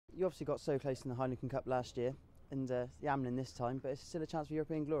You obviously got so close in the Heineken Cup last year and the Amlin this time, but it's still a chance for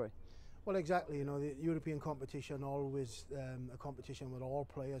European glory. Well, exactly. You know, the European competition always a competition where all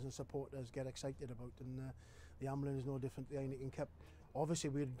players and supporters get excited about, and the Amlin is no different to the Heineken Cup. Obviously,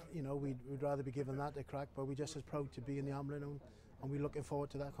 we'd rather be given that a crack, but we're just as proud to be in the Amlin, and we're looking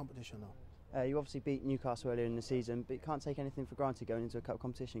forward to that competition now. You obviously beat Newcastle earlier in the season, but you can't take anything for granted going into a cup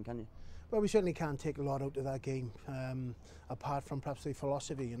competition, can you? Well, we certainly can't take a lot out of that game, apart from perhaps their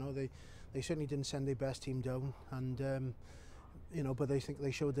philosophy. You know, they certainly didn't send their best team down, and you know, but they think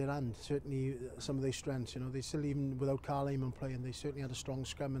they showed their hand. Certainly, some of their strengths. You know, they still, even without Carl Eamon playing, they certainly had a strong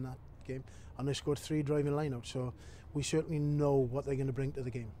scrum in that game, and they scored 3 driving lineouts. So we certainly know what they're going to bring to the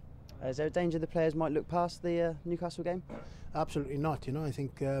game. Is there a danger the players might look past the Newcastle game? Absolutely not. You know, I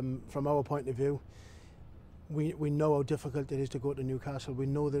think from our point of view, we know how difficult it is to go to Newcastle. We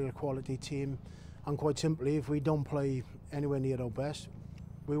know they're a quality team, and quite simply, if we don't play anywhere near our best,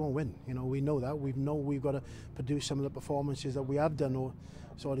 we won't win. You know, we know that. We know we've got to produce some of the performances that we have done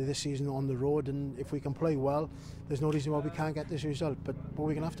this season on the road, and if we can play well, there's no reason why we can't get this result, but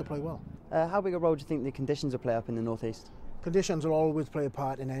we're going to have to play well. How big a role do you think the conditions will play up in the North East? Conditions will always play a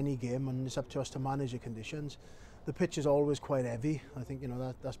part in any game, and it's up to us to manage the conditions. The pitch is always quite heavy. I think, you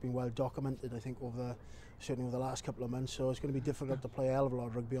know, that's been well documented, I think, certainly over the last couple of months. So it's going to be difficult to play a hell of a lot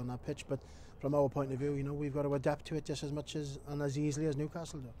of rugby on that pitch, but from our point of view, you know, we've got to adapt to it just as much and as easily as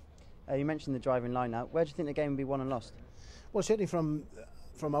Newcastle do. You mentioned the driving line now. Where do you think the game will be won and lost? Well, certainly from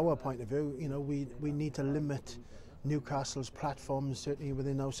our point of view, you know, we need to limit Newcastle's platforms, certainly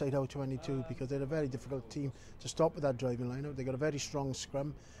within outside our 22, because they're a very difficult team to stop with that driving line. They've got a very strong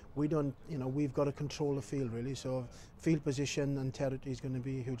scrum. We don't, you know, we've got to control the field really. So field position and territory is going to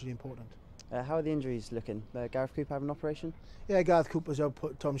be hugely important. How are the injuries looking? Gareth Cooper having an operation? Yeah, Gareth Cooper's out,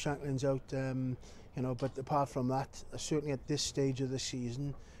 Tom Shanklin's out. You know, but apart from that, certainly at this stage of the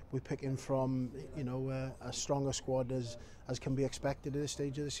season, we're picking from, you know, a stronger squad as can be expected at this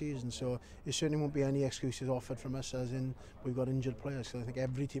stage of the season. So there certainly won't be any excuses offered from us, as in we've got injured players. So I think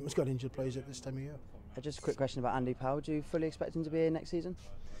every team has got injured players at this time of year. Just a quick question about Andy Powell. Do you fully expect him to be here next season?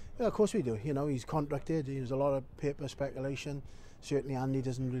 Yeah, of course we do. You know, he's contracted. There's a lot of paper speculation. Certainly Andy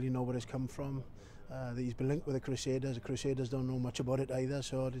doesn't really know where it's come from. He's been linked with the Crusaders. The Crusaders don't know much about it either.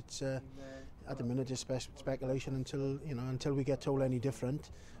 So it's at the minute it's speculation until we get told any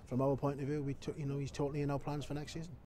different. From our point of view, he's totally in our plans for next season.